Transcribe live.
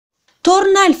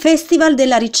Torna il Festival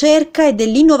della ricerca e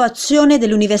dell'innovazione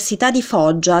dell'Università di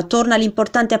Foggia, torna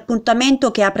l'importante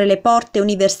appuntamento che apre le porte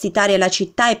universitarie alla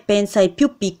città e pensa ai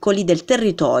più piccoli del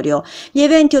territorio. Gli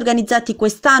eventi organizzati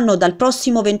quest'anno dal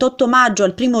prossimo 28 maggio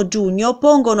al 1 giugno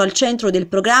pongono al centro del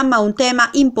programma un tema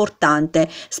importante: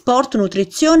 sport,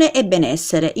 nutrizione e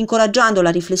benessere, incoraggiando la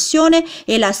riflessione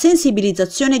e la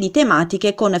sensibilizzazione di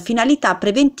tematiche con finalità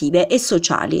preventive e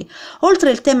sociali. Oltre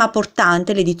il tema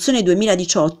portante, l'edizione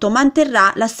 2018 manterrà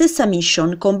la stessa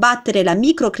mission: combattere la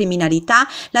microcriminalità,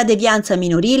 la devianza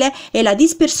minorile e la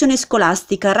dispersione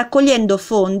scolastica, raccogliendo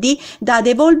fondi da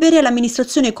devolvere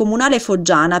all'amministrazione comunale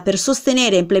foggiana per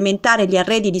sostenere e implementare gli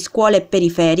arredi di scuole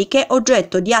periferiche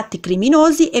oggetto di atti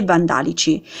criminosi e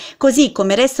vandalici. Così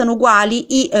come restano uguali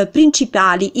i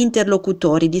principali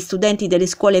interlocutori di studenti delle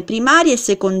scuole primarie e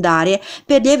secondarie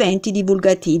per gli eventi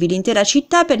divulgativi, l'intera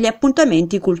città per gli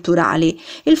appuntamenti culturali.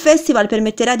 Il festival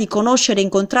permetterà di conoscere e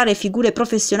incontrare figure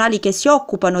professionali che si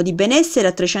occupano di benessere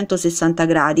a 360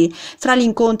 gradi. Tra gli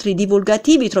incontri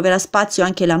divulgativi troverà spazio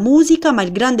anche la musica, ma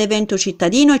il grande evento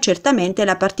cittadino è certamente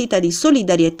la partita di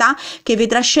solidarietà che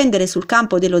vedrà scendere sul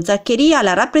campo dello Zaccheria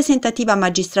la rappresentativa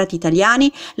magistrati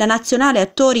italiani, la nazionale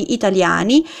attori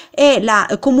italiani e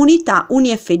la comunità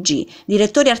UniFG.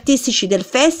 Direttori artistici del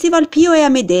festival Pio e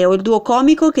Amedeo, il duo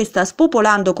comico che sta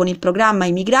spopolando con il programma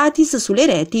Immigratis sulle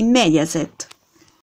reti Mediaset.